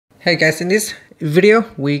Hey guys, in this video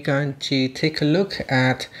we're going to take a look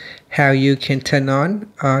at how you can turn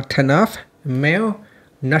on or turn off mail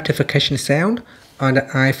notification sound on the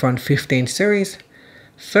iPhone 15 series.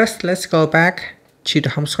 First, let's go back to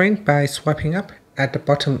the home screen by swiping up at the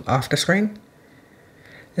bottom of the screen.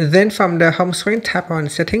 Then from the home screen, tap on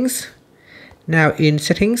settings. Now in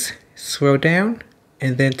settings, scroll down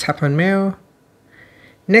and then tap on mail.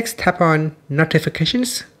 Next, tap on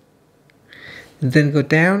notifications. Then go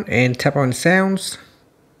down and tap on sounds.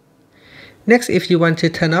 Next, if you want to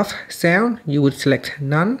turn off sound, you would select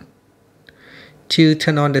none. To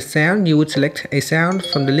turn on the sound, you would select a sound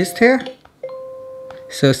from the list here.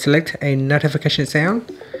 So select a notification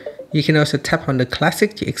sound. You can also tap on the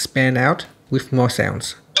classic to expand out with more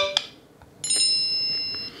sounds.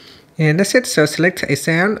 And that's it. So select a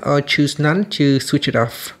sound or choose none to switch it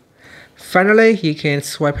off. Finally, you can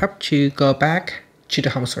swipe up to go back to the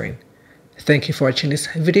home screen. Thank you for watching this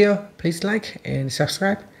video. Please like and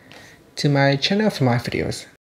subscribe to my channel for more videos.